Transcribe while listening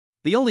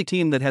The only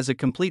team that has a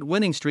complete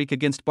winning streak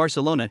against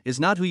Barcelona is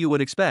not who you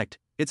would expect.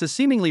 It's a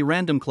seemingly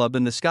random club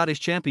in the Scottish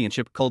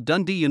Championship called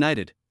Dundee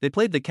United. They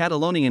played the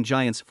Catalonian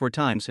Giants 4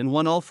 times and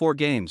won all 4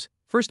 games,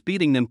 first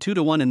beating them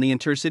 2-1 in the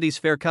Intercities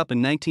Fair Cup in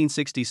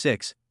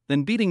 1966,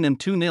 then beating them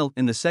 2-0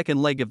 in the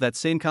second leg of that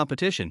same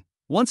competition.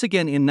 Once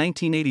again in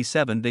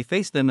 1987 they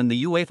faced them in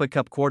the UEFA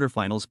Cup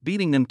quarterfinals,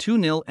 beating them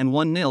 2-0 and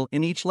 1-0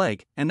 in each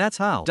leg, and that's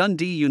how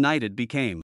Dundee United became